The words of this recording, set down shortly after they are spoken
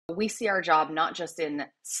We see our job not just in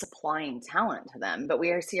supplying talent to them, but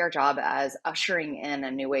we see our job as ushering in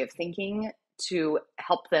a new way of thinking to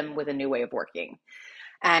help them with a new way of working.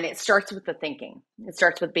 And it starts with the thinking. It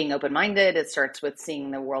starts with being open minded. It starts with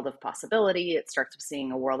seeing the world of possibility. It starts with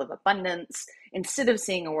seeing a world of abundance instead of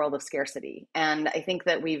seeing a world of scarcity. And I think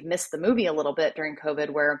that we've missed the movie a little bit during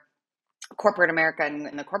COVID, where corporate America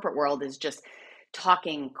and the corporate world is just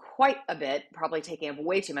talking quite a bit, probably taking up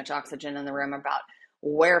way too much oxygen in the room about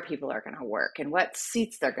where people are going to work and what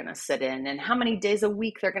seats they're going to sit in and how many days a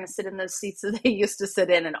week they're going to sit in those seats that they used to sit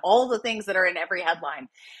in and all the things that are in every headline.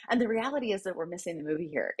 And the reality is that we're missing the movie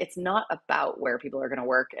here. It's not about where people are going to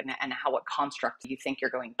work and what construct you think you're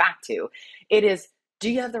going back to. It is, do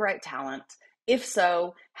you have the right talent? If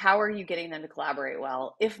so, how are you getting them to collaborate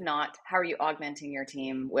well? If not, how are you augmenting your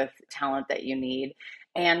team with talent that you need?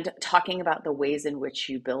 And talking about the ways in which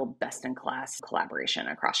you build best in class collaboration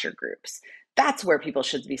across your groups. That's where people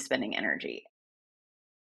should be spending energy.